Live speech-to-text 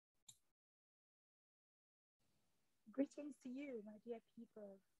Greetings to you, my dear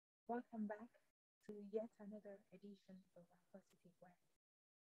people. Welcome back to yet another edition of our Positive Word.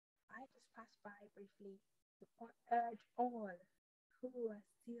 I just passed by briefly to urge all who are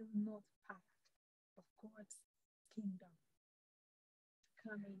still not part of God's kingdom to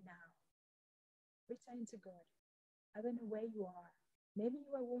come in now. Return to God. I don't know where you are. Maybe you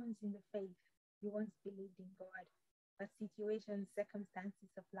were once in the faith. You once believed in God, but situations,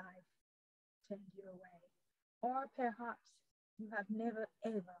 circumstances of life turned you away. Or perhaps you have never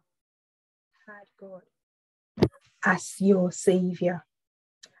ever had God as your Savior.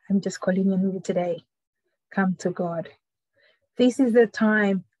 I'm just calling on you today. Come to God. This is the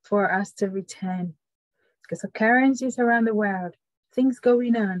time for us to return, because occurrences around the world, things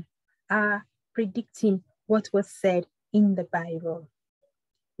going on, are predicting what was said in the Bible.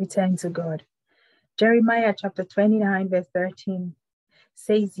 Return to God. Jeremiah chapter 29 verse 13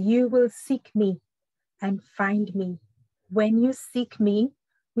 says, "You will seek me and find me when you seek me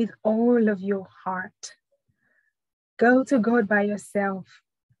with all of your heart." Go to God by yourself.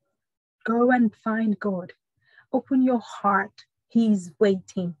 Go and find God. Open your heart. He is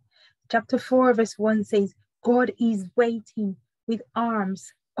waiting. Chapter 4 verse 1 says, God is waiting with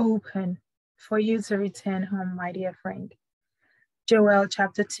arms open for you to return home, my dear friend. Joel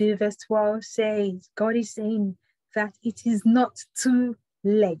chapter 2 verse 12 says, God is saying that it is not too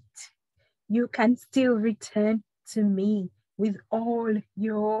late. You can still return to me with all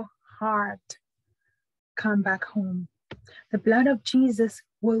your heart. Come back home. The blood of Jesus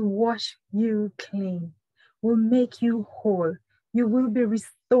will wash you clean, will make you whole. You will be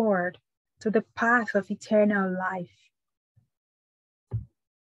restored to the path of eternal life.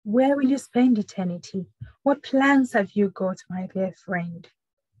 Where will you spend eternity? What plans have you got, my dear friend?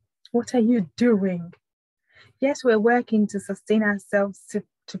 What are you doing? Yes, we're working to sustain ourselves,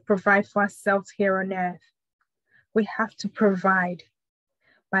 to provide for ourselves here on earth. We have to provide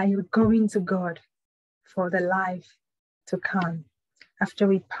by going to God for the life to come after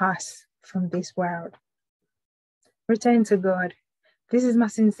we pass from this world. Return to God. This is my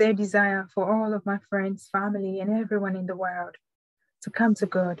sincere desire for all of my friends, family, and everyone in the world to come to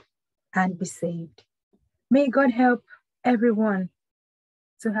God and be saved. May God help everyone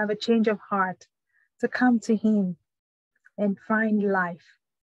to have a change of heart, to come to Him and find life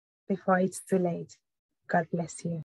before it's too late. God bless you.